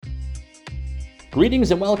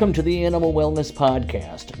Greetings and welcome to the Animal Wellness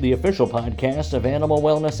Podcast, the official podcast of Animal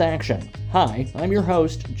Wellness Action. Hi, I'm your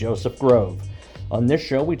host, Joseph Grove. On this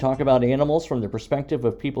show, we talk about animals from the perspective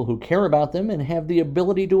of people who care about them and have the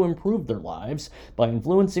ability to improve their lives by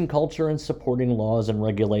influencing culture and supporting laws and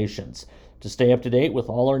regulations. To stay up to date with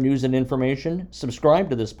all our news and information, subscribe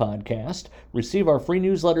to this podcast, receive our free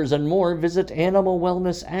newsletters, and more, visit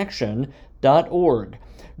animalwellnessaction.org.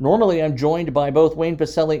 Normally, I'm joined by both Wayne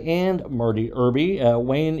Pacelli and Marty Irby.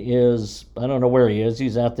 Wayne is, I don't know where he is.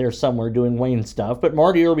 He's out there somewhere doing Wayne stuff. But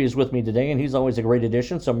Marty Irby is with me today, and he's always a great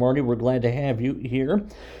addition. So, Marty, we're glad to have you here.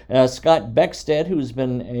 Scott Beckstead, who's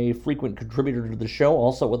been a frequent contributor to the show,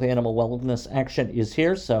 also with Animal Wellness Action, is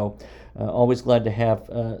here. So, always glad to have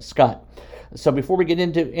Scott. So before we get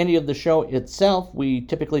into any of the show itself, we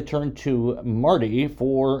typically turn to Marty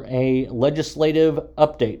for a legislative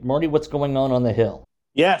update. Marty, what's going on the Hill?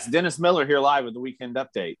 Yes, Dennis Miller here live with the Weekend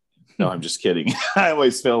Update. No, I'm just kidding. I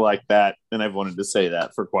always feel like that, and I've wanted to say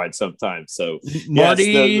that for quite some time. So,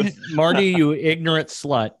 Marty, yes, Marty, you ignorant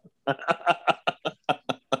slut.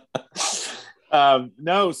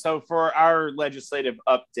 No, so for our legislative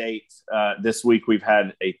update this week, we've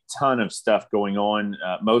had a ton of stuff going on.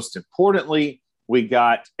 Most importantly, we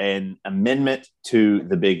got an amendment to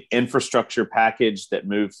the big infrastructure package that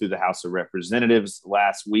moved through the House of Representatives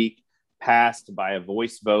last week, passed by a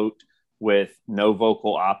voice vote with no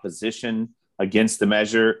vocal opposition against the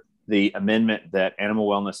measure. The amendment that Animal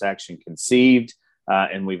Wellness Action conceived,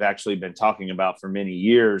 and we've actually been talking about for many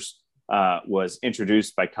years, was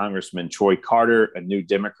introduced by Congressman Troy Carter, a new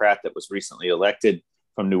Democrat that was recently elected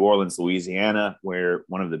from New Orleans, Louisiana, where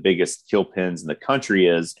one of the biggest kill pens in the country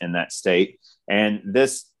is in that state. And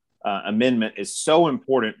this amendment is so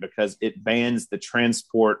important because it bans the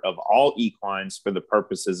transport of all equines for the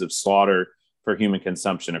purposes of slaughter for human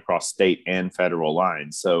consumption across state and federal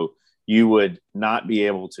lines. So you would not be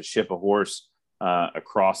able to ship a horse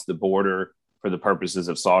across the border for the purposes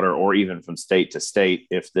of slaughter or even from state to state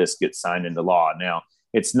if this gets signed into law. Now,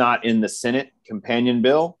 it's not in the Senate companion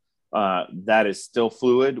bill. That is still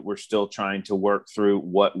fluid. We're still trying to work through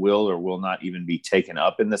what will or will not even be taken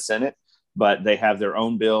up in the Senate. But they have their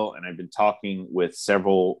own bill, and I've been talking with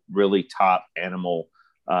several really top animal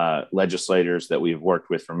legislators that we've worked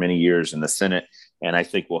with for many years in the Senate, and I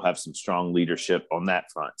think we'll have some strong leadership on that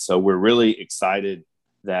front. So we're really excited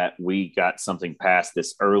that we got something passed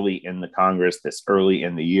this early in the Congress, this early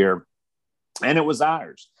in the year, and it was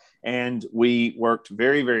ours. And we worked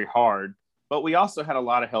very, very hard, but we also had a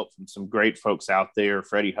lot of help from some great folks out there.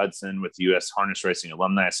 Freddie Hudson with the U.S. Harness Racing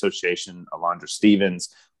Alumni Association, Alondra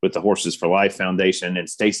Stevens with the Horses for Life Foundation, and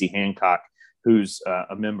Stacy Hancock, who's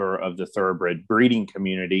a member of the thoroughbred breeding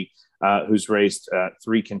community, who's raised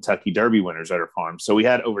 3 Kentucky Derby winners at her farm. So we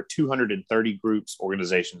had over 230 groups,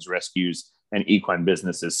 organizations, rescues, and equine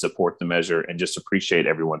businesses support the measure, and just appreciate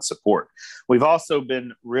everyone's support. We've also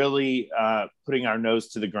been really putting our nose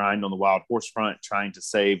to the grind on the wild horse front, trying to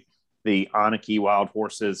save the Anarchy wild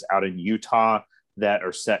horses out in Utah that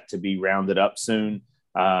are set to be rounded up soon.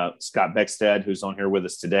 Scott Beckstead, who's on here with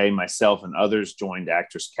us today, myself and others joined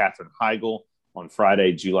actress Katherine Heigl on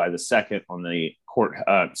Friday, July the 2nd on the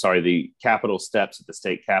the Capitol steps at the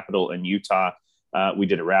state Capitol in Utah. We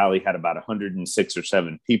did a rally, had about 106 or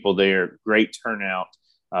 7 people there. Great turnout,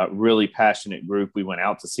 really passionate group. We went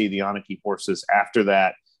out to see the Anarchy horses after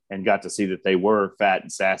that and got to see that they were fat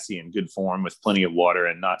and sassy and good form with plenty of water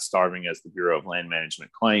and not starving as the Bureau of Land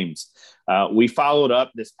Management claims. We followed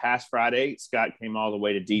up this past Friday. Scott came all the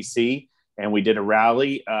way to D.C. and we did a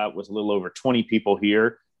rally with a little over 20 people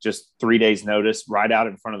here, just 3 days notice, right out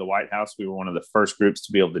in front of the White House. We were one of the first groups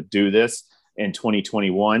to be able to do this in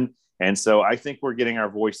 2021. And so I think we're getting our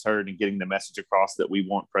voice heard and getting the message across that we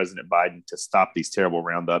want President Biden to stop these terrible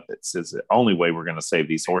roundup. It's the only way we're going to save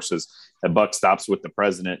these horses. The buck stops with the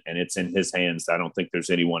president, and it's in his hands. I don't think there's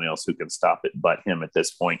anyone else who can stop it but him at this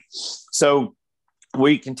point. So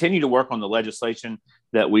we continue to work on the legislation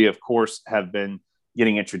that we, of course, have been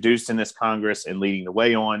getting introduced in this Congress and leading the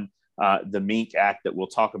way on. The Mink Act that we'll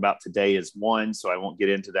talk about today is one, so I won't get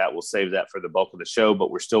into that. We'll save that for the bulk of the show, but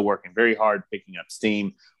we're still working very hard, picking up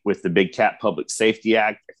steam with the Big Cat Public Safety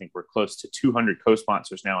Act. I think we're close to 200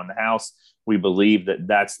 co-sponsors now in the House. We believe that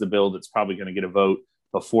that's the bill that's probably going to get a vote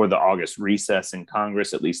before the August recess in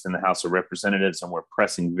Congress, at least in the House of Representatives, and we're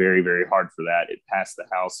pressing very, very hard for that. It passed the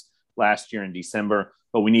House last year in December,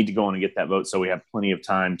 but we need to go on and get that vote so we have plenty of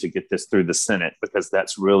time to get this through the Senate, because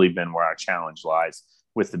that's really been where our challenge lies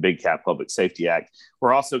with the Big Cat Public Safety Act.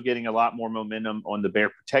 We're also getting a lot more momentum on the Bear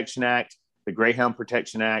Protection Act, the Greyhound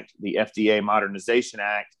Protection Act, the FDA Modernization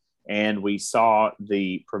Act, And we saw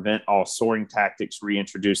the prevent all soaring tactics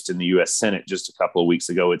reintroduced in the U.S. Senate just a couple of weeks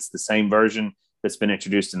ago. It's the same version that's been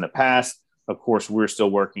introduced in the past. Of course, we're still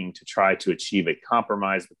working to try to achieve a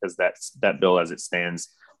compromise because that bill, as it stands,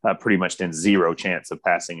 pretty much stands zero chance of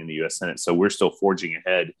passing in the U.S. Senate. So we're still forging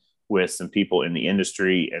ahead with some people in the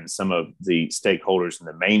industry and some of the stakeholders in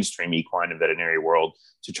the mainstream equine and veterinary world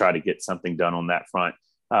to try to get something done on that front.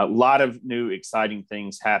 A lot of new exciting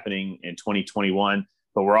things happening in 2021,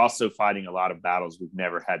 but we're also fighting a lot of battles we've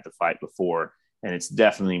never had to fight before. And it's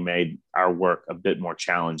definitely made our work a bit more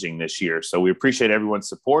challenging this year. So we appreciate everyone's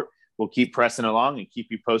support. We'll keep pressing along and keep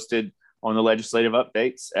you posted on the legislative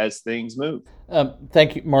updates as things move.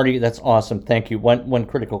 Thank you, Marty. That's awesome. Thank you. One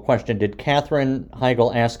critical question. Did Katherine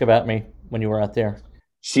Heigl ask about me when you were out there?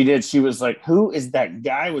 She did. She was like, who is that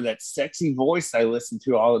guy with that sexy voice I listen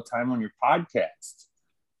to all the time on your podcast?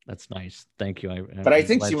 That's nice. Thank you. But I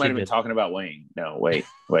think she might have been talking about Wayne. No, wait.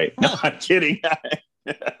 No, I'm kidding.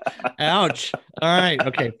 Ouch. All right.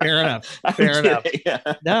 Okay. Fair enough. Fair enough.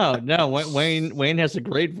 No. Wayne has a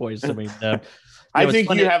great voice. I mean, I think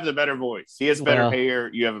you have the better voice. He has better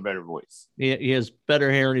hair. You have a better voice. He has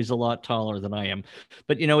better hair and he's a lot taller than I am.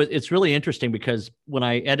 But, it's really interesting because when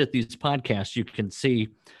I edit these podcasts, you can see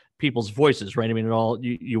people's voices, right? I mean,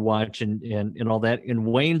 you watch and all that. And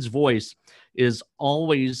Wayne's voice is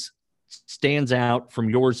always stands out from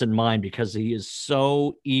yours and mine because he is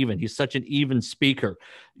so even. He's such an even speaker.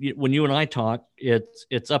 When you and I talk,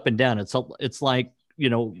 it's up and down. It's like,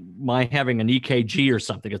 my having an EKG or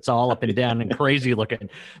something. It's all up and down and crazy looking.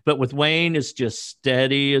 But with Wayne, it's just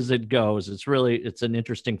steady as it goes. It's an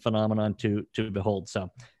interesting phenomenon to behold.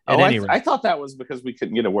 So I thought that was because we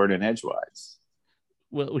couldn't get a word in edgewise.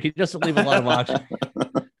 Well, he doesn't leave a lot of options.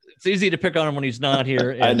 It's easy to pick on him when he's not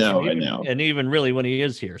here. I know. And even really when he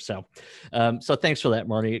is here. So thanks for that,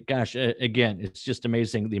 Marty. Gosh, again, it's just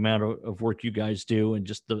amazing the amount of work you guys do and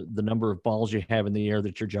just the number of balls you have in the air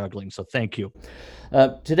that you're juggling. So thank you.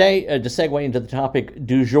 Today, to segue into the topic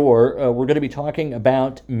du jour, we're going to be talking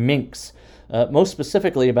about minks, most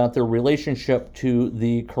specifically about their relationship to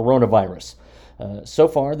the coronavirus. So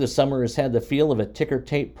far, the summer has had the feel of a ticker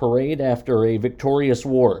tape parade after a victorious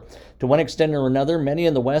war. To one extent or another, many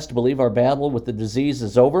in the West believe our battle with the disease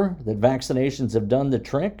is over, that vaccinations have done the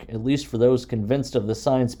trick, at least for those convinced of the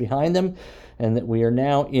science behind them, and that we are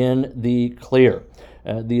now in the clear.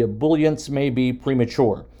 The ebullience may be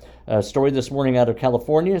premature. A story this morning out of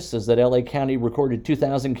California says that LA County recorded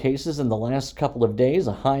 2,000 cases in the last couple of days,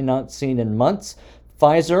 a high not seen in months.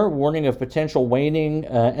 Pfizer, warning of potential waning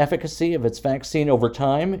efficacy of its vaccine over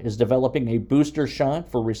time, is developing a booster shot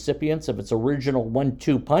for recipients of its original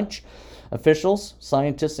 1-2 punch. Officials,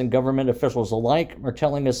 scientists, and government officials alike are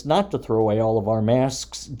telling us not to throw away all of our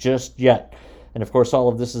masks just yet. And of course, all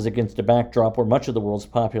of this is against a backdrop where much of the world's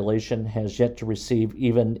population has yet to receive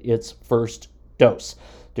even its first dose.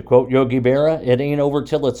 To quote Yogi Berra, it ain't over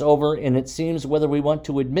till it's over, and it seems whether we want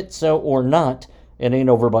to admit so or not, it ain't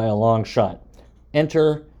over by a long shot.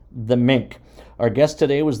 Enter the mink. Our guest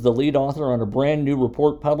today was the lead author on a brand new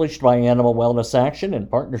report published by Animal Wellness Action in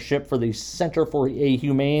partnership for the Center for a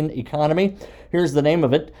Humane Economy. Here's the name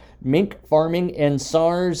of it: Mink Farming and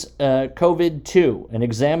SARS-CoV-2, an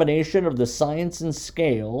examination of the science and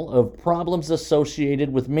scale of problems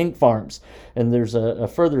associated with mink farms. And there's a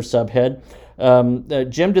further subhead.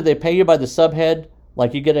 Jim, do they pay you by the subhead?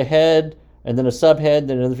 Like you get a head and then a subhead,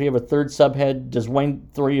 then if you have a third subhead, does Wayne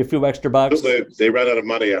throw you a few extra bucks? They ran out of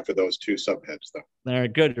money after those two subheads, though. All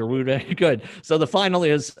right, good. Good. So the final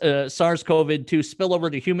is SARS-CoV-2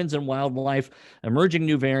 spillover to humans and wildlife, emerging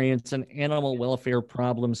new variants, and animal welfare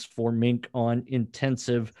problems for mink on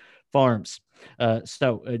intensive farms.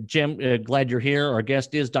 Jim, glad you're here. Our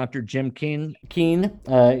guest is Dr. Jim Keene.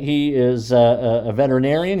 He is a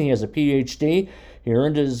veterinarian. He has a PhD. He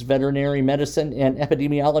earned his veterinary medicine and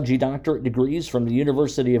epidemiology doctorate degrees from the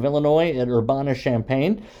University of Illinois at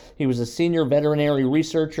Urbana-Champaign. He was a senior veterinary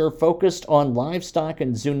researcher focused on livestock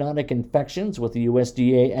and zoonotic infections with the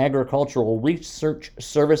USDA Agricultural Research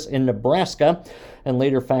Service in Nebraska, and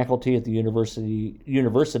later faculty at the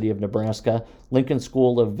University of Nebraska, Lincoln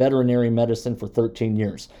School of Veterinary Medicine for 13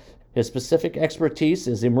 years. His specific expertise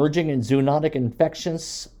is emerging and zoonotic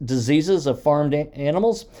infectious diseases of farmed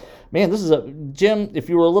animals. Man, this is Jim, if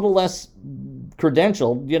you were a little less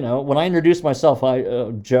credentialed, when I introduced myself,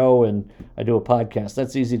 Joe, and I do a podcast.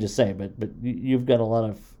 That's easy to say, but you've got a lot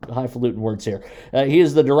of highfalutin words here. He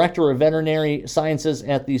is the Director of Veterinary Sciences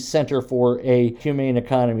at the Center for a Humane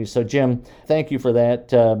Economy. So, Jim, thank you for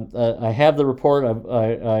that. I have the report.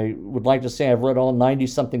 I would like to say I've read all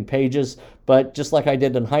 90-something pages, but just like I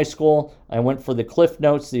did in high school, I went for the Cliff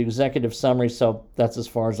Notes, the executive summary, so that's as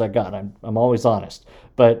far as I got. I'm always honest.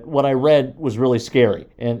 But what I read was really scary,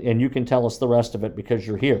 and you can tell us the rest of it because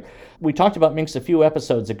you're here. We talked about minks a few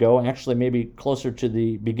episodes ago, actually maybe closer to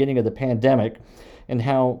the beginning of the pandemic, and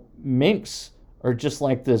how minks are just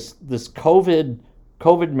like this COVID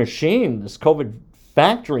machine, this COVID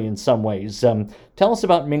factory in some ways. Tell us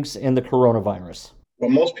about minks and the coronavirus. Well,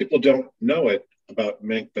 most people don't know it about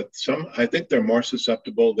mink, but I think they're more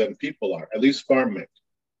susceptible than people are, at least farm mink.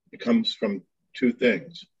 It comes from two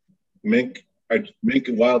things. Mink and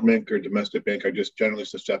wild mink or domestic mink are just generally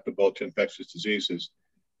susceptible to infectious diseases.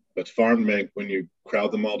 But farm mink, when you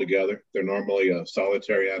crowd them all together, they're normally a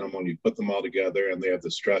solitary animal, and you put them all together and they have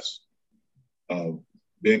the stress of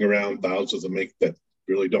being around thousands of mink that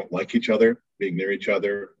really don't like each other, being near each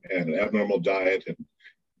other, and an abnormal diet and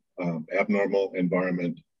abnormal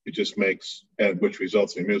environment. It just makes, and which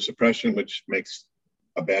results in immunosuppression, which makes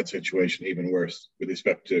a bad situation even worse with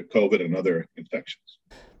respect to COVID and other infections.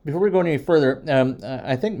 Before we go any further,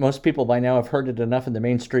 I think most people by now have heard it enough in the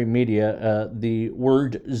mainstream media, the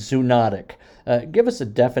word zoonotic. Give us a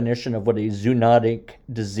definition of what a zoonotic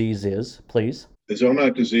disease is, please. The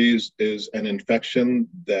zoonotic disease is an infection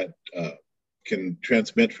that can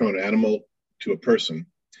transmit from an animal to a person.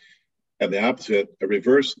 And the opposite, a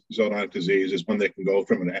reverse zoonotic disease, is when they can go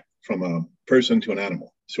from a person to an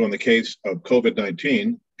animal. So in the case of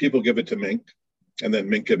COVID-19, people give it to mink, and then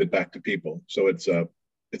mink give it back to people. So it's a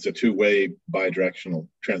two-way bidirectional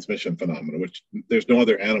transmission phenomenon, which there's no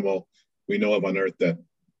other animal we know of on Earth that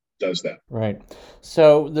does that. Right.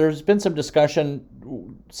 So there's been some discussion.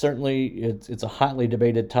 Certainly, it's a hotly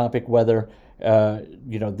debated topic whether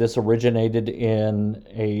this originated in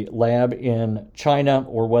a lab in China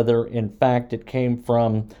or whether, in fact, it came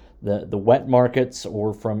from the wet markets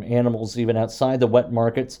or from animals even outside the wet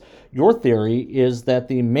markets. Your theory is that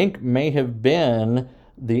the mink may have been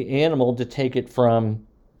the animal to take it from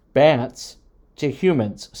bats to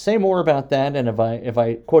humans. Say more about that, and if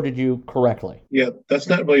I quoted you correctly. Yeah, that's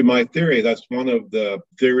not really my theory. That's one of the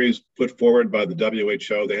theories put forward by the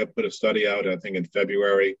WHO. They have put a study out, I think, in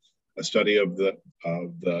February, a study of the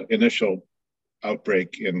initial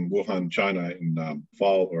outbreak in Wuhan, China, in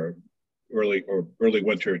fall or early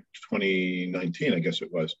winter 2019, I guess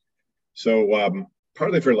it was. So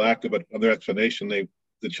partly for lack of another explanation,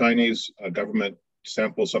 the Chinese government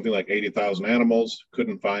sampled something like 80,000 animals,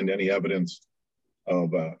 couldn't find any evidence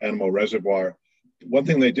of animal reservoir. One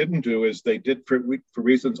thing they didn't do is they did, for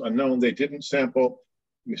reasons unknown, they didn't sample.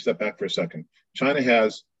 Let me step back for a second. China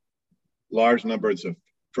has large numbers of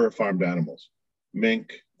fur farmed animals,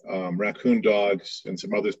 mink, raccoon dogs, and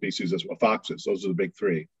some other species as well, foxes. Those are the big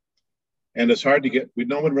three. And it's hard to get,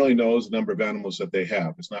 no one really knows the number of animals that they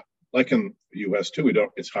have. It's not like in the U.S. too,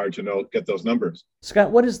 it's hard to get those numbers.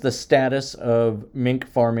 Scott, what is the status of mink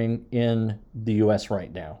farming in the U.S.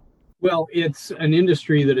 right now? Well, it's an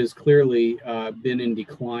industry that has clearly been in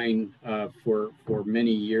decline for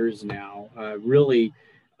many years now. Really,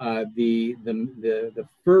 the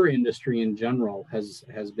fur industry in general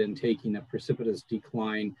has been taking a precipitous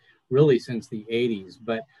decline really since the 80s.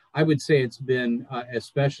 But I would say it's been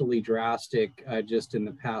especially drastic just in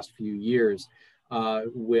the past few years.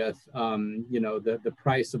 With the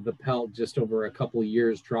price of the pelt just over a couple of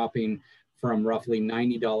years dropping from roughly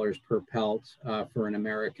 $90 per pelt for an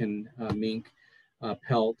American mink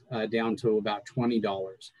pelt down to about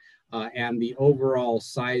 $20. And the overall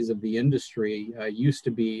size of the industry used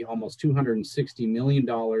to be almost $260 million,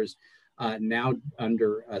 now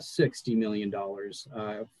under $60 million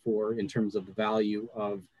in terms of the value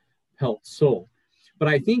of pelts sold. But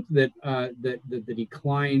I think that the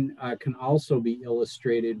decline can also be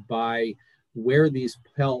illustrated by where these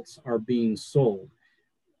pelts are being sold.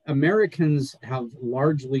 Americans have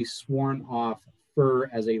largely sworn off fur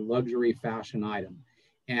as a luxury fashion item.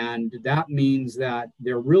 And that means that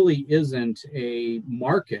there really isn't a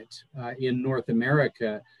market in North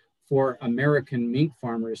America for American mink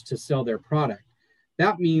farmers to sell their product.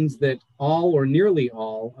 That means that all or nearly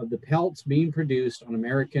all of the pelts being produced on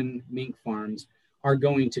American mink farms are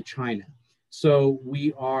going to China. So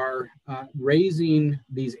we are raising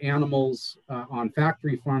these animals on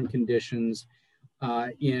factory farm conditions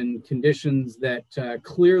in conditions that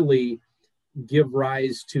clearly give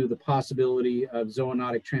rise to the possibility of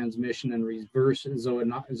zoonotic transmission and reverse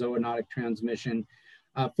zoonotic transmission.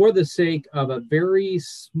 for the sake of a very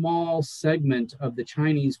small segment of the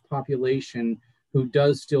Chinese population who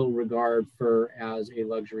does still regard fur as a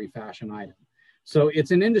luxury fashion item. So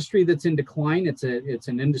it's an industry that's in decline. It's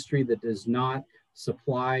an industry that does not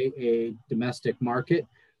supply a domestic market.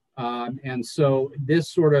 And so this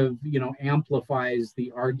sort of, amplifies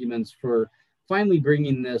the arguments for finally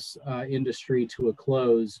bringing this industry to a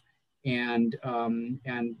close. And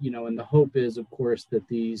the hope is, of course, that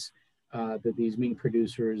these mink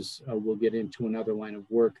producers will get into another line of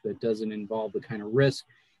work that doesn't involve the kind of risk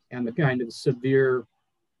and the kind of severe,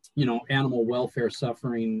 animal welfare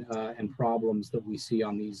suffering and problems that we see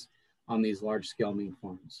on these large scale mink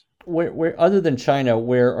farms. Where other than China,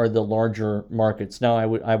 where are the larger markets? Now,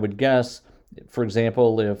 I would guess, for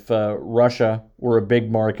example, if Russia were a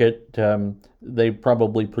big market, they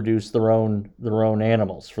probably produce their own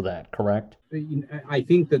animals for that, correct? I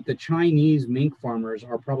think that the Chinese mink farmers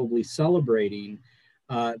are probably celebrating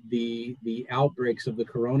the outbreaks of the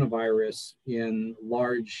coronavirus in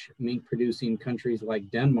large mink producing countries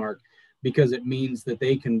like Denmark, because it means that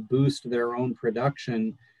they can boost their own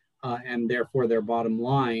production and therefore their bottom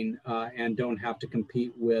line, and don't have to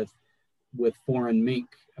compete with foreign mink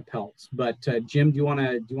pelts. But Jim, do you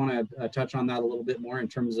want to touch on that a little bit more in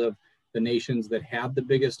terms of the nations that have the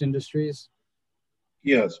biggest industries?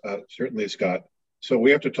 Yes, certainly, Scott. So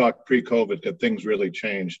we have to talk pre-COVID, because things really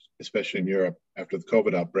changed, especially in Europe after the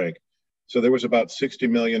COVID outbreak. So there was about 60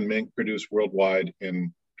 million mink produced worldwide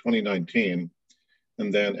in 2019,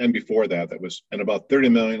 and before that was, and about 30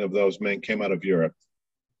 million of those mink came out of Europe.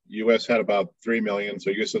 U.S. had about 3 million,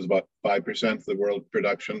 so U.S. is about 5% of the world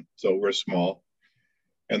production, so we're small.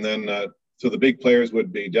 And then, so the big players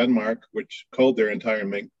would be Denmark, which culled their entire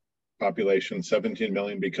mink population, 17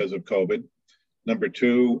 million because of COVID. Number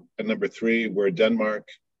 2 and number 3 were Denmark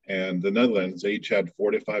and the Netherlands. They each had 4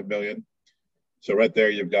 to 5 million. So right there,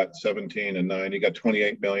 you've got 17 and 9, you got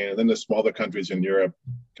 28 million. And then the smaller countries in Europe,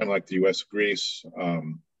 kind of like the US, Greece,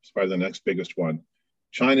 is probably the next biggest one.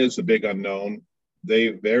 China is the big unknown. They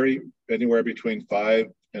vary anywhere between 5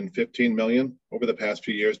 and 15 million over the past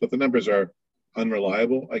few years, but the numbers are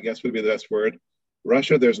unreliable, I guess would be the best word.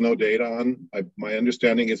 Russia, there's no data on. My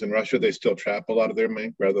understanding is in Russia, they still trap a lot of their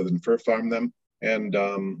mink rather than fur farm them. And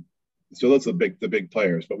so those are the big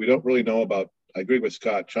players, but we don't really know about, I agree with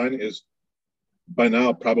Scott, China is by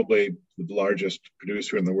now probably the largest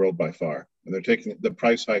producer in the world by far. And they're taking, the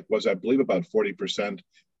price hike was, I believe, about 40%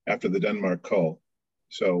 after the Denmark cull.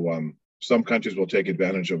 So some countries will take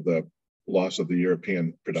advantage of the loss of the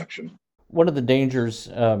European production. One of the dangers,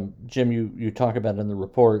 Jim, you talk about in the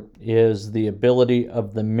report, is the ability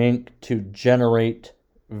of the mink to generate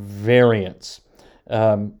variants.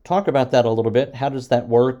 Talk about that a little bit. How does that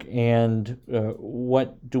work, and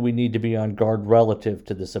what do we need to be on guard relative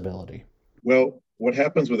to this ability? Well, what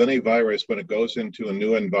happens with any virus when it goes into a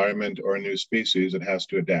new environment or a new species, it has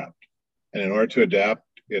to adapt. And in order to adapt,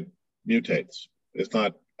 it mutates.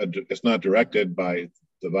 It's not directed by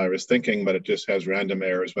the virus thinking, but it just has random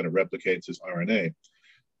errors when it replicates its RNA.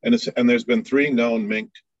 And there's been 3 known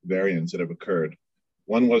mink variants that have occurred.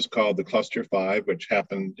 One was called the cluster 5, which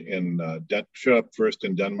happened showed up first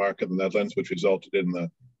in Denmark and the Netherlands, which resulted in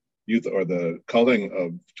the culling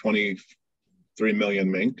of 23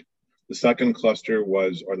 million mink. The second cluster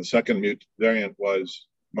the second variant was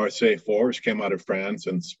Marseille 4, which came out of France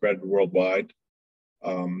and spread worldwide.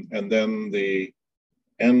 And then the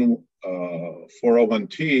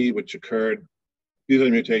N401T, which occurred, these are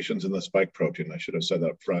mutations in the spike protein, I should have said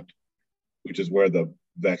that up front, which is where the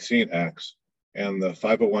vaccine acts. And the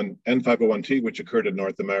N501T, which occurred in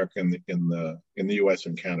North America in the US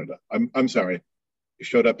and Canada. I'm sorry, it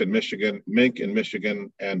showed up in Michigan, mink in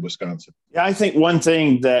Michigan and Wisconsin. Yeah, I think one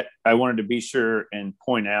thing that I wanted to be sure and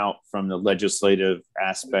point out from the legislative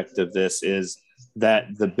aspect of this is that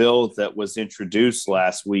the bill that was introduced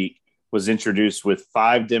last week was introduced with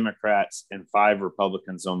 5 Democrats and 5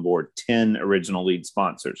 Republicans on board, 10 original lead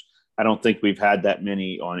sponsors. I don't think we've had that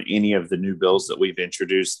many on any of the new bills that we've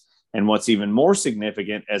introduced. And what's even more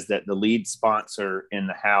significant is that the lead sponsor in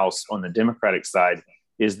the House on the Democratic side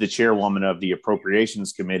is the chairwoman of the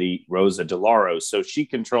Appropriations Committee, Rosa DeLauro. So she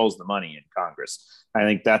controls the money in Congress. I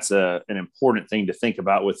think that's an important thing to think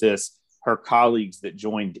about with this. Her colleagues that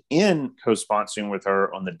joined in co-sponsoring with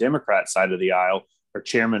her on the Democrat side of the aisle are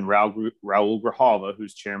Chairman Raul Grijalva,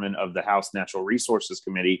 who's chairman of the House Natural Resources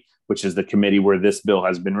Committee, which is the committee where this bill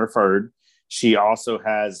has been referred. She also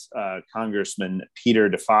has Congressman Peter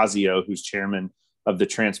DeFazio, who's chairman of the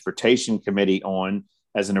Transportation Committee, on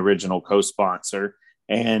as an original co-sponsor,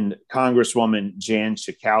 and Congresswoman Jan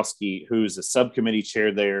Schakowsky, who's a subcommittee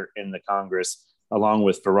chair there in the Congress, along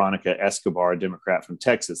with Veronica Escobar, a Democrat from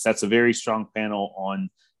Texas. That's a very strong panel on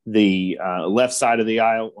the left side of the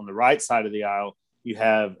aisle. On the right side of the aisle, you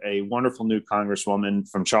have a wonderful new Congresswoman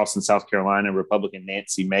from Charleston, South Carolina, Republican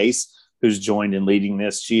Nancy Mace, who's joined in leading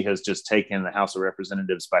this. She has just taken the House of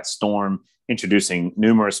Representatives by storm, introducing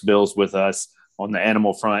numerous bills with us on the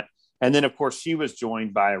animal front. And then, of course, she was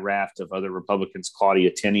joined by a raft of other Republicans,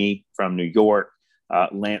 Claudia Tenney from New York,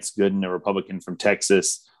 Lance Gooden, a Republican from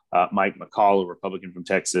Texas, Mike McCall, a Republican from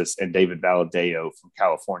Texas, and David Valadao from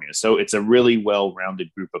California. So it's a really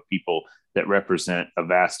well-rounded group of people that represent a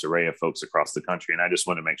vast array of folks across the country. And I just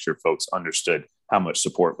want to make sure folks understood how much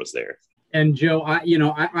support was there. And Joe,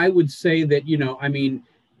 I would say that,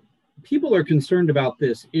 people are concerned about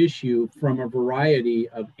this issue from a variety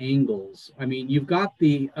of angles. I mean, you've got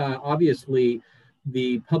obviously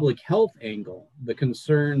the public health angle, the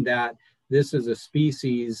concern that this is a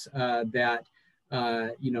species that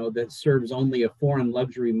serves only a foreign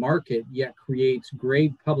luxury market, yet creates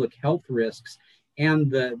grave public health risks and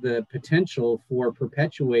the potential for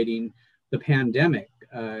perpetuating the pandemic,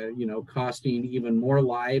 costing even more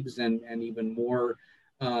lives and even more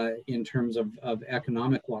in terms of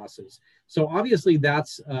economic losses. So obviously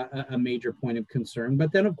that's a major point of concern.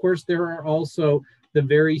 But then, of course, there are also the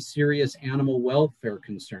very serious animal welfare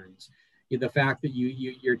concerns. The fact that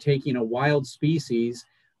you're taking a wild species,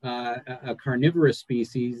 a carnivorous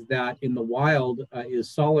species that in the wild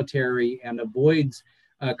is solitary and avoids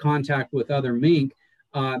contact with other mink,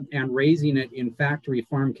 and raising it in factory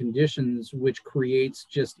farm conditions, which creates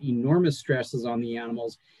just enormous stresses on the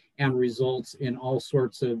animals and results in all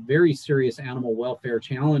sorts of very serious animal welfare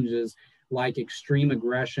challenges like extreme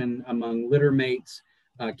aggression among litter mates,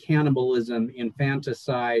 cannibalism,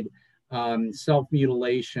 infanticide,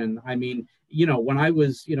 self-mutilation. I mean, when I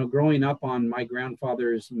was, growing up on my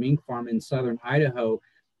grandfather's mink farm in southern Idaho,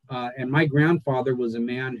 and my grandfather was a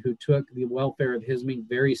man who took the welfare of his mink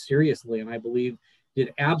very seriously, and I believe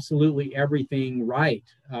did absolutely everything right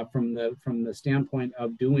from the standpoint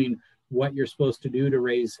of doing what you're supposed to do to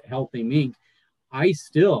raise healthy mink. I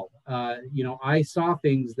still, I saw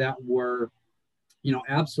things that were,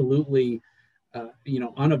 absolutely,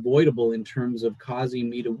 unavoidable in terms of causing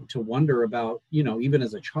me to wonder about, even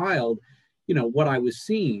as a child, what I was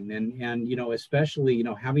seeing and especially,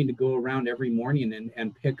 having to go around every morning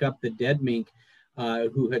and pick up the dead mink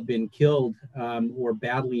who had been killed or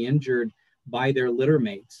badly injured by their litter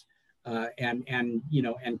mates. And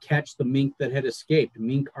catch the mink that had escaped.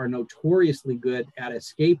 Mink are notoriously good at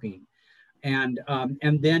escaping, and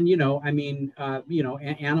then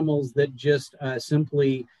animals that just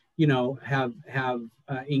simply are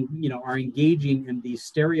engaging in these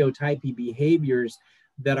stereotypy behaviors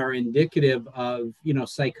that are indicative of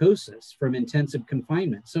psychosis from intensive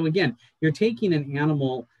confinement. So again, you're taking an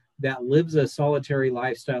animal that lives a solitary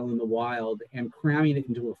lifestyle in the wild and cramming it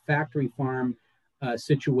into a factory farm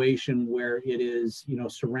situation where it is,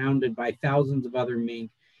 surrounded by thousands of other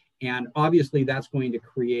mink. And obviously that's going to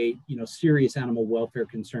create, serious animal welfare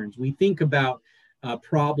concerns. We think about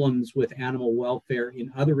problems with animal welfare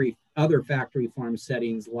in other factory farm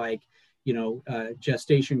settings like,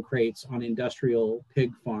 gestation crates on industrial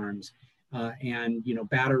pig farms and,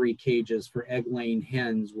 battery cages for egg-laying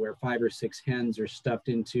hens where 5 or 6 hens are stuffed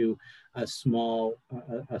into a small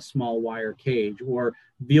wire cage, or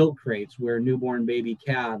veal crates where newborn baby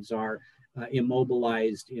calves are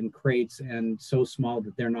immobilized in crates and so small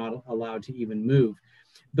that they're not allowed to even move.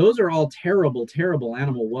 Those are all terrible, terrible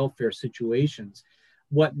animal welfare situations.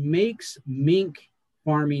 What makes mink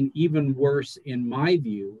farming even worse, in my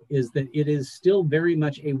view, is that it is still very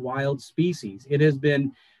much a wild species. It has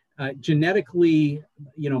been genetically,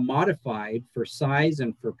 modified for size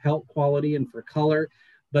and for pelt quality and for color,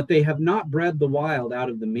 but they have not bred the wild out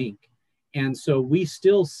of the mink. And so we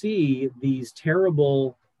still see these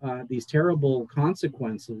terrible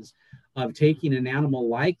consequences of taking an animal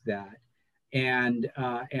like that and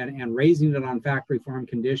raising it on factory farm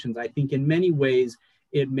conditions. I think in many ways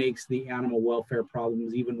it makes the animal welfare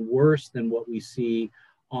problems even worse than what we see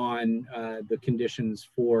on the conditions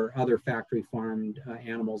for other factory farmed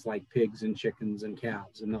animals like pigs and chickens and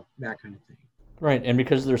calves and that kind of thing. Right, and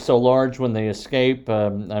because they're so large when they escape,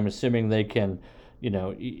 I'm assuming they can,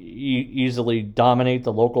 easily dominate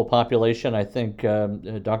the local population. I think,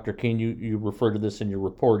 Dr. Keene, you refer to this in your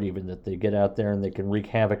report, even that they get out there and they can wreak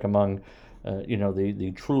havoc among,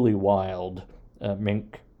 the truly wild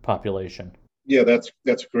mink population. Yeah, that's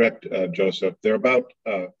correct, Joseph. They're about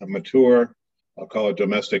a mature, I'll call it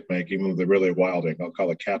domestic mink, even though they're really wilding. I'll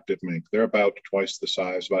call it captive mink. They're about twice the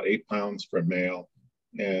size, about 8 pounds for a male,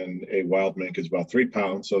 and a wild mink is about 3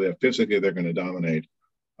 pounds. So physically they're going to dominate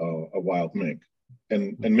a wild mink.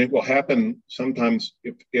 And mink will happen sometimes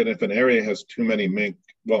if an area has too many mink.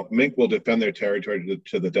 Well, mink will defend their territory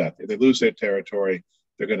to the death. If they lose their territory,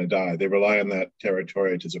 they're going to die. They rely on that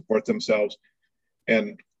territory to support themselves.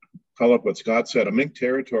 And follow up what Scott said, a mink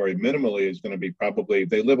territory minimally is going to be probably,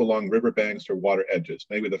 they live along riverbanks or water edges,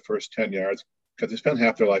 maybe the first 10 yards, because they spend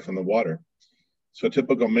half their life in the water. So a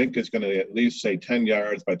typical mink is going to at least say 10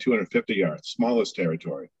 yards by 250 yards, smallest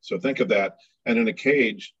territory. So think of that. And in a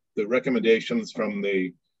cage, the recommendations from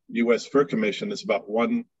the U.S. Fur Commission is about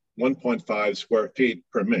 1.5 square feet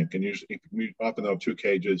per mink. And usually, we often have two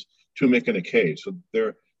mink in a cage. So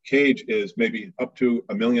their cage is maybe up to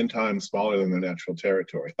 1 million times smaller than their natural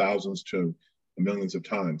territory, thousands to millions of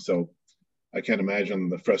times. So I can't imagine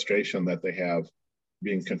the frustration that they have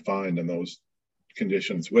being confined in those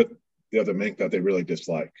conditions with the other mink that they really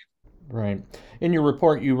dislike. Right. In your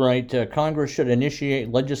report, you write, Congress should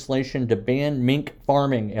initiate legislation to ban mink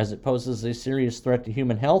farming as it poses a serious threat to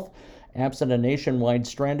human health. Absent a nationwide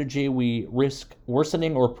strategy, we risk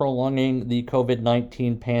worsening or prolonging the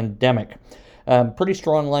COVID-19 pandemic. Pretty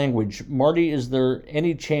strong language. Marty, is there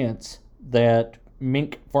any chance that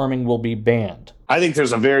mink farming will be banned? I think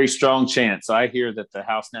there's a very strong chance. I hear that the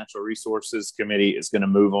House Natural Resources Committee is going to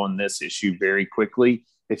move on this issue very quickly.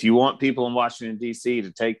 If you want people in Washington, D.C.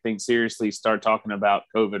 to take things seriously, start talking about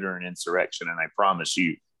COVID or an insurrection. And I promise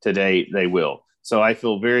you today they will. So I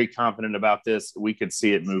feel very confident about this. We could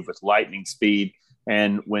see it move with lightning speed.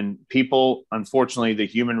 And when people, unfortunately, the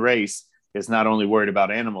human race is not only worried about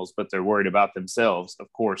animals, but they're worried about themselves, of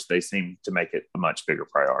course, they seem to make it a much bigger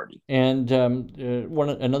priority. And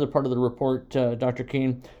another part of the report, Dr.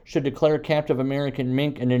 Keene, should declare captive American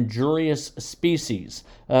mink an injurious species.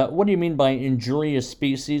 What do you mean by injurious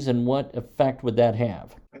species, and what effect would that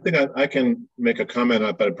have? I think I can make a comment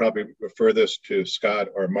on it, but I'd probably refer this to Scott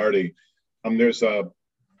or Marty. There's a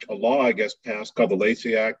law, I guess, passed called the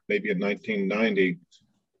Lacey Act, maybe in 1990,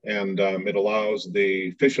 and it allows the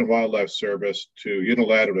Fish and Wildlife Service to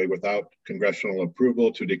unilaterally, without congressional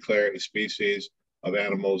approval, to declare a species of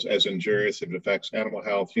animals as injurious if it affects animal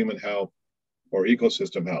health, human health, or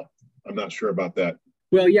ecosystem health. I'm not sure about that.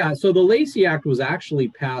 Well, yeah, so the Lacey Act was actually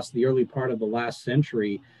passed the early part of the last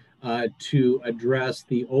century to address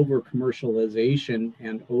the over-commercialization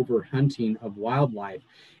and over-hunting of wildlife.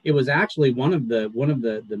 It was actually one of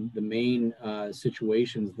the main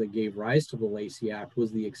situations that gave rise to the Lacey Act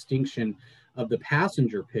was the extinction of the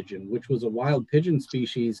passenger pigeon, which was a wild pigeon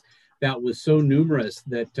species that was so numerous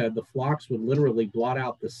that the flocks would literally blot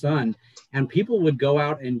out the sun, and people would go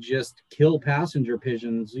out and just kill passenger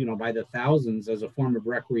pigeons, by the thousands as a form of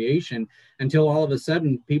recreation, until all of a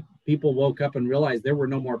sudden people woke up and realized there were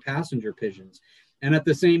no more passenger pigeons. And at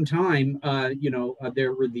the same time,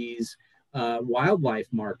 there were these wildlife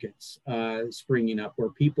markets springing up where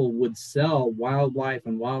people would sell wildlife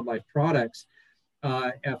and wildlife products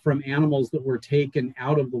from animals that were taken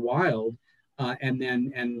out of the wild and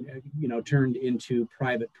turned into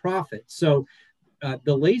private profit. So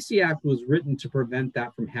the Lacey Act was written to prevent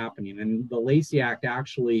that from happening. And the Lacey Act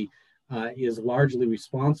actually is largely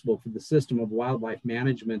responsible for the system of wildlife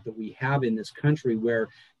management that we have in this country, where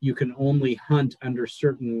you can only hunt under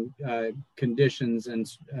certain conditions and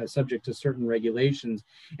subject to certain regulations.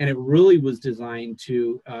 And it really was designed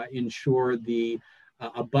to ensure the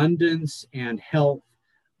abundance and health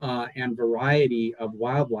and variety of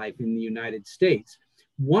wildlife in the United States.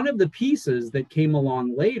 One of the pieces that came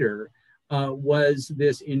along later was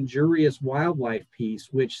this injurious wildlife piece,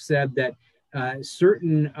 which said that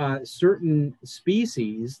certain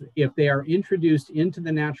species, if they are introduced into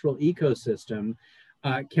the natural ecosystem,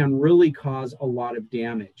 can really cause a lot of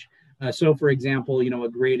damage. So, for example, a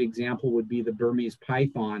great example would be the Burmese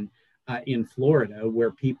python in Florida, where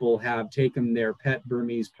people have taken their pet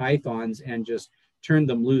Burmese pythons and just turned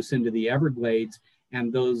them loose into the Everglades,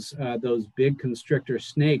 and those big constrictor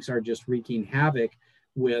snakes are just wreaking havoc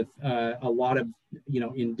with a lot of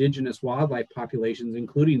indigenous wildlife populations,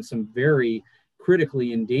 including some very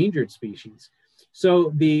critically endangered species.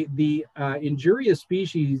 So the injurious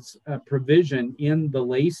species provision in the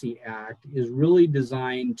Lacey Act is really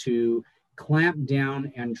designed to clamp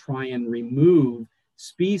down and try and remove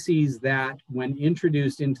species that, when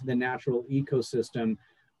introduced into the natural ecosystem,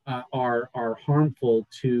 are harmful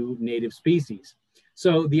to native species.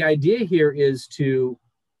 So the idea here is to,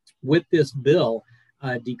 with this bill,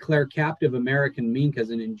 declare captive American mink as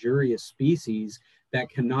an injurious species that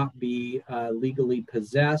cannot be legally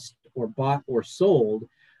possessed or bought or sold,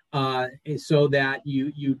 so that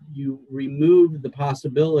you remove the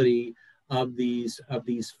possibility of these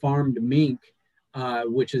farmed mink,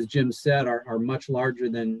 which, as Jim said, are much larger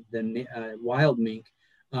than wild mink,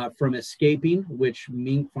 from escaping, which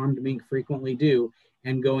farmed mink frequently do,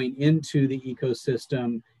 and going into the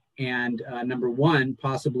ecosystem and number one,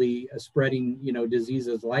 possibly spreading,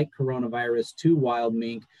 diseases like coronavirus to wild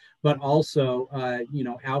mink, but also,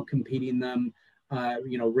 outcompeting them,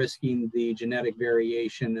 risking the genetic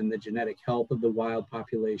variation and the genetic health of the wild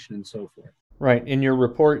population and so forth. Right. In your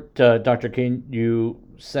report, Dr. King, you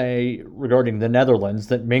say regarding the Netherlands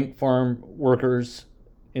that mink farm workers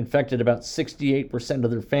infected about 68%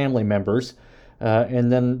 of their family members.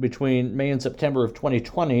 And then between May and September of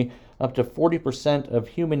 2020, up to 40% of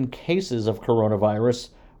human cases of coronavirus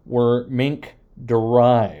were mink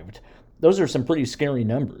derived. Those are some pretty scary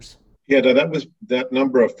numbers. Yeah, that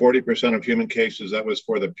number of 40% of human cases. That was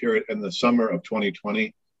for the period in the summer of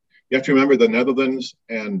 2020. You have to remember the Netherlands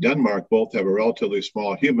and Denmark both have a relatively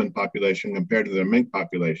small human population compared to their mink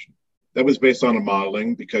population. That was based on a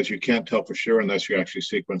modeling because you can't tell for sure unless you actually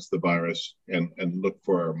sequence the virus and look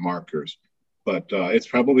for markers. But it's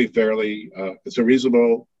probably it's a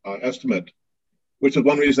reasonable estimate, which is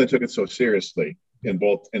one reason I took it so seriously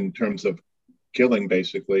in terms of killing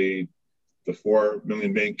basically the 4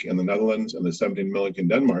 million mink in the Netherlands and the 17 million in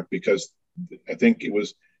Denmark, because I think it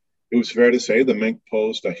was fair to say the mink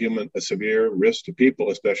posed a severe risk to people,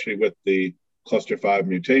 especially with the cluster 5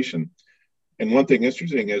 mutation. And one thing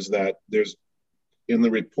interesting is that there's in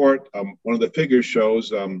the report, one of the figures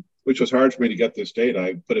shows, which was hard for me to get this data,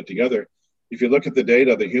 I put it together. If you look at the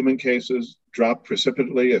data, the human cases dropped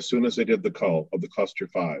precipitously as soon as they did the cull of the cluster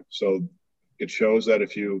 5. So it shows that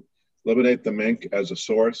if you eliminate the mink as a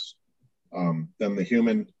source, then the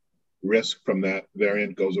human risk from that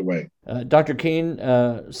variant goes away. Dr. Keen,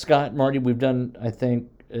 Scott, Marty, we've done, I think,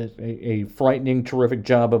 a frightening, terrific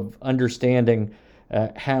job of understanding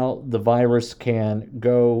how the virus can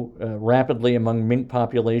go rapidly among mink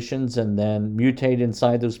populations and then mutate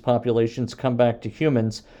inside those populations, come back to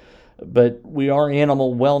humans. But we are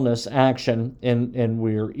Animal Wellness Action, and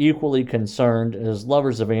we're equally concerned as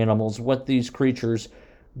lovers of animals what these creatures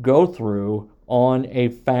go through on a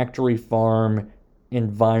factory farm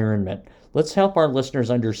environment. Let's help our listeners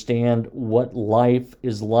understand what life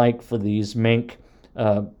is like for these mink,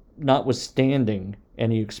 notwithstanding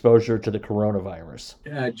any exposure to the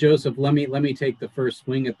coronavirus. Joseph, let me take the first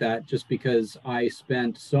swing at that, just because I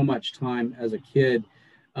spent so much time as a kid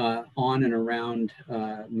on and around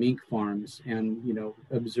mink farms, and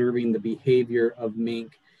observing the behavior of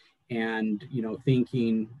mink, and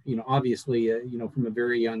thinking, obviously, from a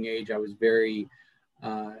very young age, I was very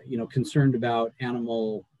concerned about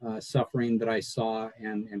animal suffering that I saw,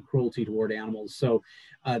 and cruelty toward animals. So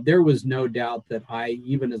there was no doubt that I,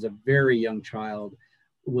 even as a very young child,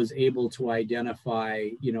 was able to identify,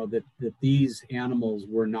 that these animals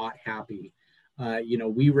were not happy.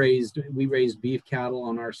 We raised beef cattle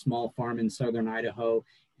on our small farm in southern Idaho,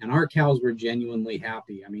 and our cows were genuinely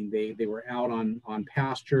happy. I mean, they were out on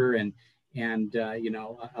pasture and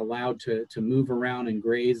allowed to move around and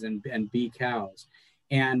graze and be cows.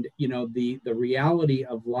 And the reality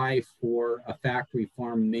of life for a factory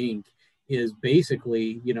farm mink is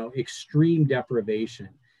basically extreme deprivation.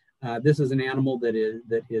 This is an animal that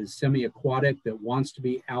is semi-aquatic, that wants to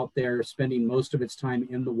be out there spending most of its time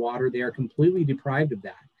in the water. They are completely deprived of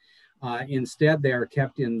that. Instead, they are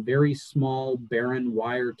kept in very small, barren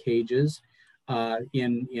wire cages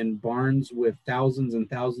in barns with thousands and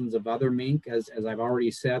thousands of other mink. As I've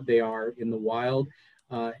already said, they are in the wild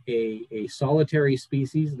a solitary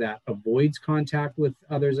species that avoids contact with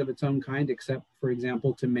others of its own kind, except, for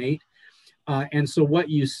example, to mate. And so what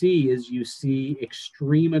you see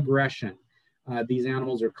extreme aggression. These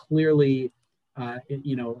animals are clearly,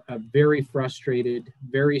 very frustrated,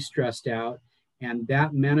 very stressed out, and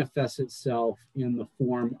that manifests itself in the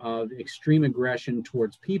form of extreme aggression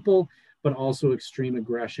towards people, but also extreme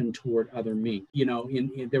aggression toward other mink.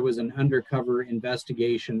 There was an undercover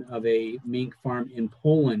investigation of a mink farm in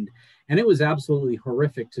Poland, and it was absolutely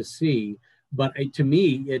horrific to see. But to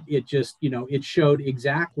me, it just, it showed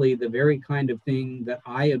exactly the very kind of thing that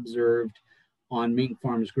I observed on mink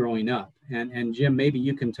farms growing up. And Jim, maybe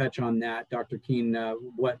you can touch on that, Dr. Keen,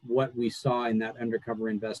 what we saw in that undercover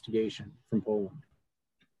investigation from Poland.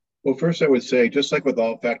 Well, first I would say, just like with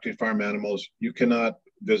all factory farm animals, you cannot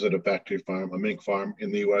visit a factory farm, a mink farm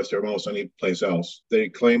in the U.S. or almost any place else. They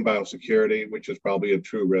claim biosecurity, which is probably a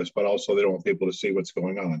true risk, but also they don't want people to see what's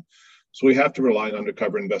going on. So we have to rely on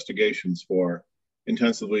undercover investigations for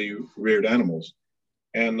intensively reared animals.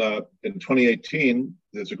 And in 2018,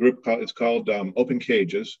 there's a group it's called Open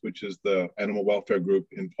Cages, which is the animal welfare group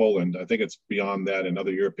in Poland. I think it's beyond that in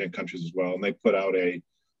other European countries as well. And they put out a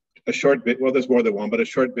short bit, well, there's more than one, but a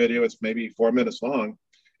short video. It's maybe 4 minutes long.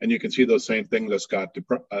 And you can see those same things that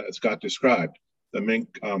Scott described. The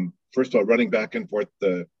mink, first of all, running back and forth,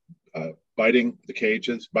 biting the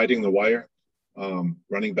cages, biting the wire,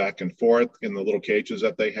 running back and forth in the little cages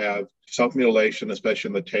that they have, self-mutilation, especially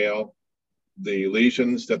in the tail, the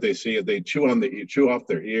lesions that they see, they chew off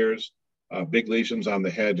their ears, big lesions on the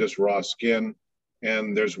head, just raw skin.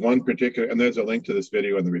 And there's one particular, and there's a link to this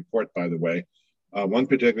video in the report, by the way, one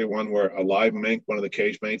particular one where a live mink, one of the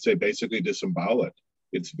cage mates, they basically disembowel it.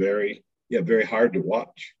 It's very hard to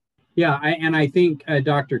watch. Yeah, and I think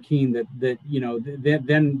Dr. Keene that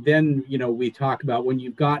then we talk about when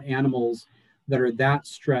you've got animals that are that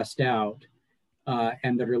stressed out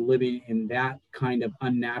and that are living in that kind of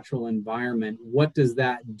unnatural environment, what does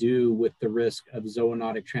that do with the risk of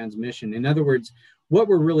zoonotic transmission? In other words, what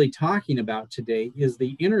we're really talking about today is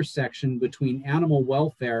the intersection between animal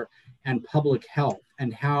welfare and public health,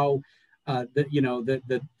 and how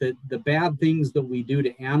the bad things that we do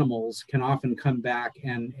to animals can often come back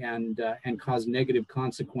and cause negative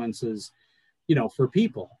consequences, for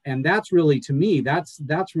people. And that's really, to me, that's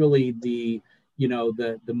really the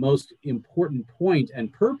most important point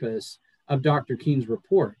and purpose of Dr. Keene's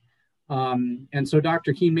report. And so,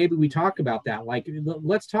 Dr. Keene, maybe we talk about that. Like,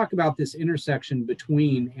 let's talk about this intersection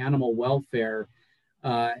between animal welfare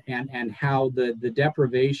and how the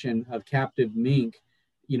deprivation of captive mink,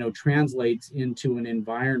 translates into an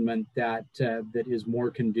environment that is more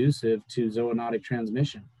conducive to zoonotic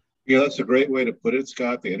transmission. Yeah, that's a great way to put it,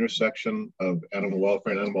 Scott. The intersection of animal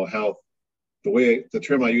welfare and animal health. The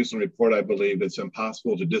term I use in the report, I believe it's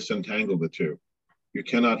impossible to disentangle the two. You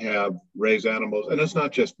cannot have raised animals, and it's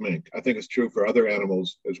not just mink. I think it's true for other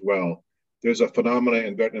animals as well. There's a phenomenon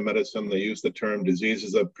in veterinary medicine, they use the term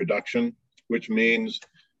diseases of production, which means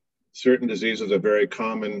certain diseases are very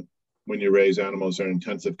common when you raise animals in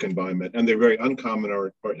intensive confinement, and they're very uncommon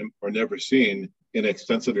or never seen in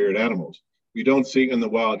extensive eared animals. You don't see in the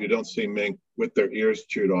wild, you don't see mink with their ears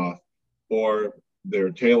chewed off or their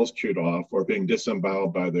tails chewed off or being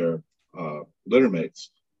disemboweled by their litter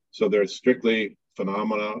mates. So they're strictly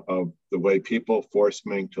phenomena of the way people force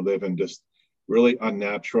mink to live in just really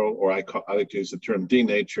unnatural, or I like to use the term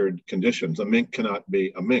denatured conditions. A mink cannot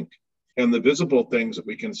be a mink. And the visible things that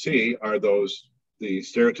we can see are the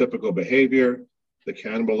stereotypical behavior, the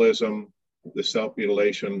cannibalism, the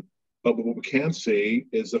self-mutilation. But what we can't see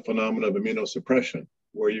is the phenomenon of immunosuppression,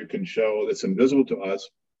 where you can show that's invisible to us,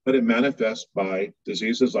 but it manifests by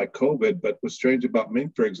diseases like COVID. But what's strange about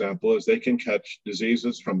mink, for example, is they can catch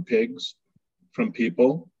diseases from pigs, from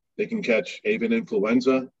people. They can catch avian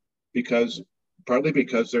influenza partly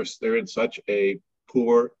because they're in such a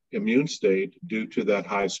poor immune state due to that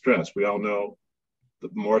high stress. We all know the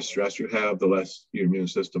more stress you have, the less your immune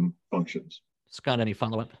system functions. Scott, any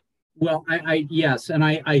follow-up? Well, yes, and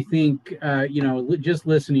I think just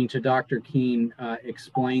listening to Dr. Keene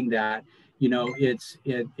explain that,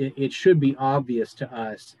 it should be obvious to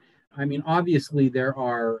us. I mean, obviously there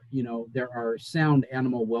are sound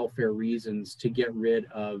animal welfare reasons to get rid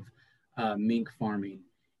of mink farming,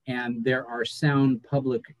 and there are sound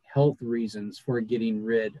public health reasons for getting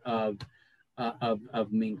rid of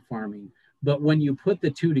mink farming. But when you put the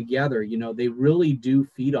two together, they really do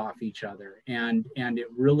feed off each other, and it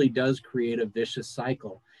really does create a vicious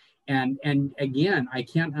cycle. And again, I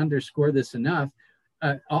can't underscore this enough.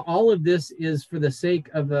 All of this is for the sake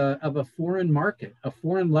of a foreign market, a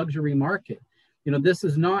foreign luxury market. This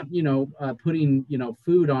is not putting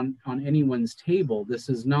food on anyone's table. This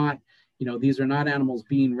is not these are not animals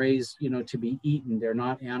being raised to be eaten. They're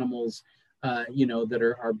not animals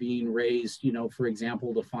that are being raised, for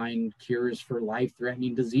example, to find cures for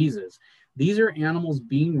life-threatening diseases. These are animals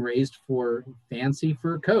being raised for fancy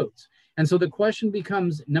fur coats. And so the question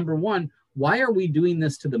becomes, number one, why are we doing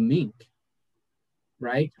this to the mink?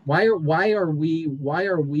 Right? Why are we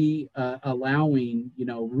allowing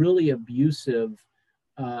really abusive,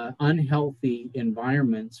 unhealthy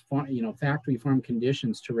environments, factory farm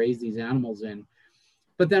conditions to raise these animals in?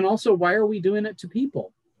 But then also, why are we doing it to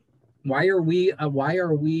people? Why are we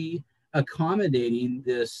accommodating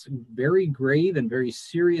this very grave and very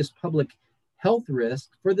serious public health risk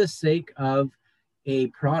for the sake of a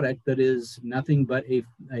product that is nothing but a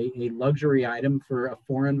luxury item for a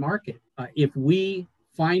foreign market? If we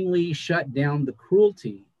finally shut down the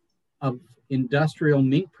cruelty of industrial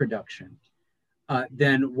mink production,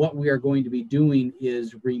 then what we are going to be doing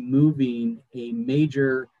is removing a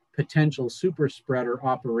major potential super spreader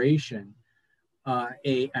operation,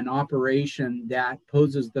 an operation that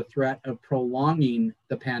poses the threat of prolonging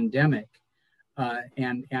the pandemic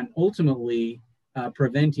and ultimately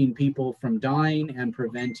preventing people from dying and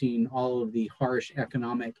preventing all of the harsh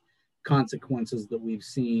economic consequences that we've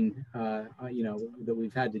seen, that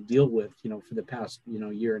we've had to deal with, for the past,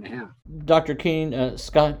 year and a half. Dr. Keene,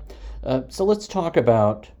 Scott, so let's talk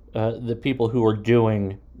about the people who are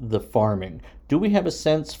doing the farming. Do we have a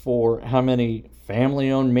sense for how many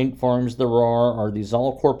family-owned mink farms there are? Are these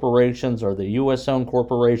all corporations? Are they U.S.-owned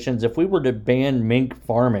corporations? If we were to ban mink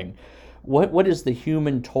farming, what is the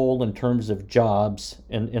human toll in terms of jobs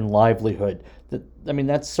and livelihood?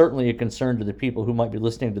 That's certainly a concern to the people who might be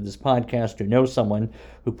listening to this podcast who know someone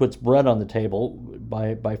who puts bread on the table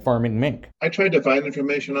by farming mink. I tried to find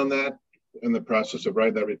information on that in the process of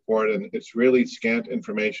writing that report, and it's really scant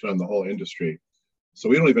information on the whole industry. So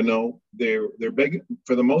we don't even know. They're big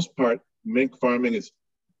for the most part. Mink farming is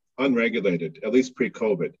unregulated, at least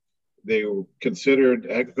pre-COVID. They were considered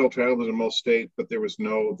agricultural animals in most states, but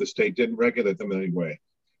the state didn't regulate them in any way.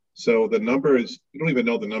 So the numbers, we don't even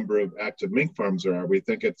know the number of active mink farms there are. We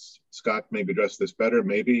think Scott maybe addressed this better,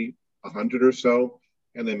 maybe 100 or so,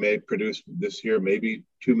 and they may produce this year maybe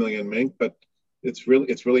 2 million mink, but it's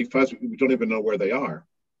really fuzzy. We don't even know where they are,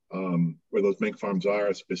 where those mink farms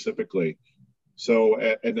are specifically. So,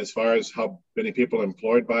 and as far as how many people are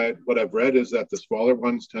employed by it, what I've read is that the smaller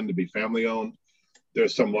ones tend to be family owned.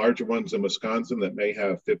 There's some larger ones in Wisconsin that may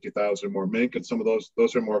have 50,000 more mink, and some of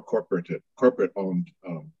those are more corporate owned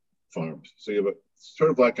farms. So you have sort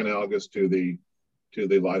of like analogous to the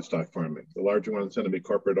livestock farming. The larger ones tend to be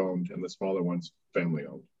corporate owned, and the smaller ones family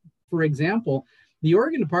owned. For example, the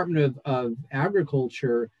Oregon Department of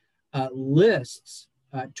Agriculture lists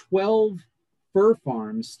 12 fur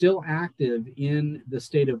farms still active in the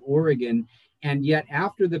state of Oregon, and yet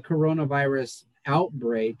after the coronavirus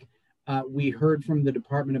outbreak, we heard from the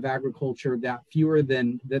Department of Agriculture that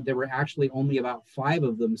there were actually only about 5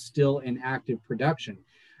 of them still in active production.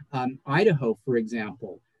 Idaho, for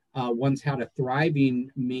example, once had a thriving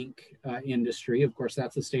mink industry. Of course,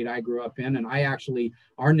 that's the state I grew up in. And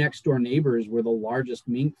our next door neighbors were the largest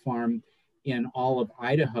mink farm in all of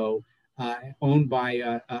Idaho, owned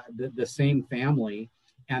by the same family.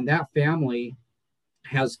 And that family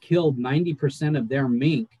has killed 90% of their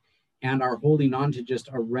mink and are holding on to just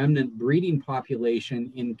a remnant breeding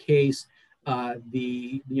population in case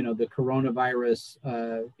the coronavirus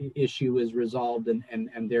issue is resolved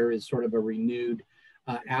and there is sort of a renewed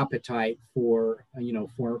appetite for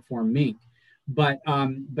mink. But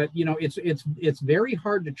it's very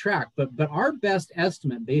hard to track. But our best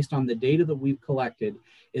estimate, based on the data that we've collected,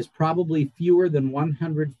 is probably fewer than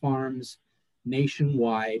 100 farms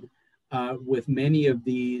nationwide, with many of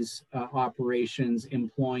these operations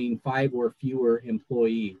employing 5 or fewer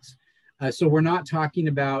employees. So we're not talking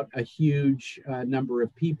about a huge number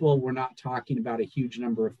of people. We're not talking about a huge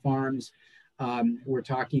number of farms. We're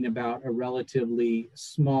talking about a relatively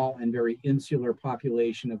small and very insular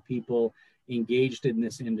population of people engaged in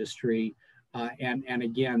this industry. And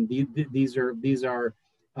again, these are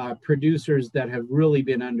producers that have really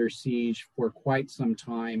been under siege for quite some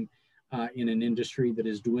time, in an industry that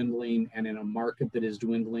is dwindling and in a market that is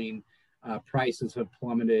dwindling. Prices have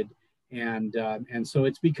plummeted. And so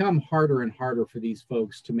it's become harder and harder for these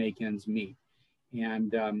folks to make ends meet.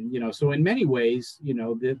 And, so in many ways,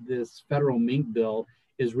 this federal mink bill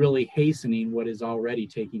is really hastening what is already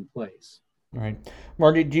taking place. All right.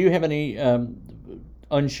 Marty, do you have any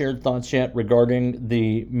unshared thoughts yet regarding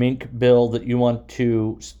the mink bill that you want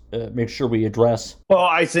to make sure we address? Well,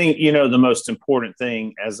 I think, the most important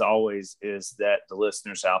thing, as always, is that the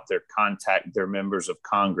listeners out there contact their members of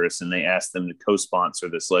Congress and they ask them to co-sponsor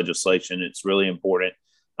this legislation. It's really important.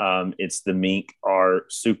 It's the Mink Are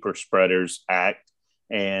Super Spreaders Act.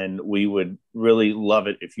 And we would really love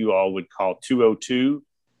it if you all would call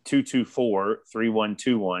 202-224-3121,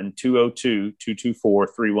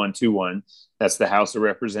 202-224-3121. That's the House of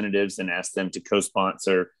Representatives, and ask them to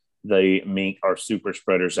co-sponsor the Mink Are Super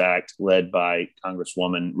Spreaders Act, led by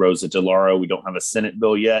Congresswoman Rosa DeLauro. We don't have a Senate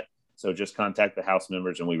bill yet, so just contact the House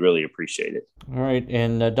members, and we really appreciate it. All right,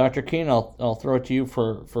 and Dr. Keene, I'll throw it to you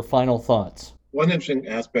for final thoughts. One interesting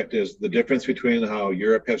aspect is the difference between how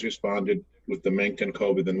Europe has responded with the mink and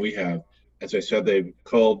COVID than we have. As I said, they've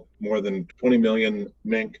culled more than 20 million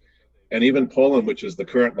mink. And even Poland, which is the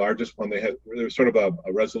current largest one, there was sort of a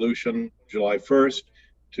resolution July 1st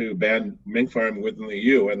to ban mink farming within the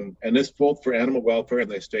EU. And this both for animal welfare, and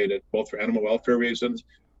they stated both for animal welfare reasons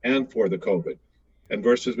and for the COVID. And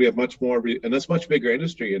versus we have much more, and it's much bigger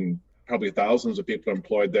industry, and probably thousands of people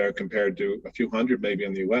employed there compared to a few hundred maybe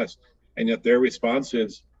in the US. And yet their response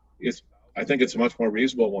is I think it's a much more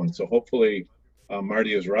reasonable one. So hopefully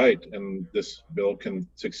Marty is right and this bill can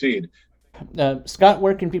succeed. Scott,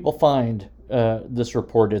 where can people find this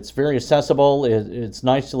report. It's very accessible. It's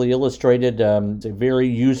nicely illustrated. It's a very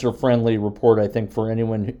user-friendly report, I think, for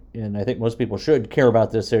anyone, and I think most people should care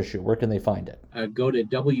about this issue. Where can they find it? Go to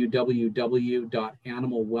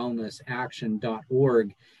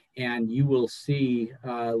www.animalwellnessaction.org, and you will see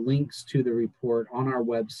links to the report on our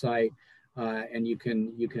website. And you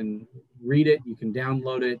can read it, you can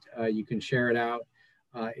download it, you can share it out.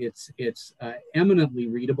 It's eminently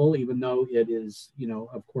readable, even though it is,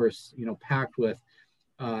 of course, packed with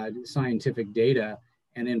scientific data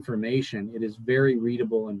and information. It is very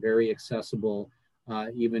readable and very accessible,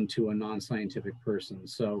 even to a non-scientific person.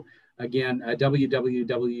 So again,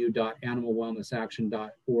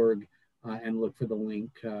 www.animalwellnessaction.org. And look for the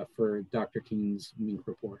link for Dr. Keen's Mink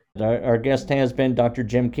report. Our guest has been Dr.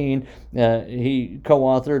 Jim Keen. He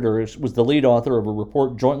co-authored, or was the lead author of, a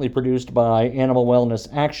report jointly produced by Animal Wellness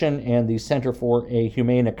Action and the Center for a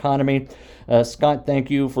Humane Economy. Scott,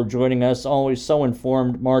 thank you for joining us. Always so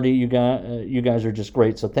informed. Marty, you guys are just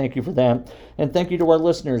great, so thank you for that. And thank you to our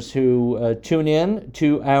listeners who tune in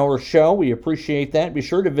to our show. We appreciate that. Be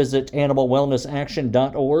sure to visit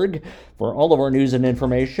animalwellnessaction.org for all of our news and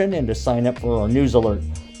information, and to sign up for our news alert.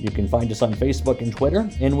 You can find us on Facebook and Twitter,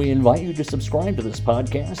 and we invite you to subscribe to this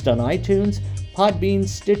podcast on iTunes, Podbean,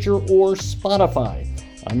 Stitcher, or Spotify.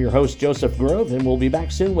 I'm your host, Joseph Grove, and we'll be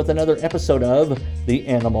back soon with another episode of the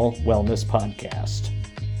Animal Wellness Podcast.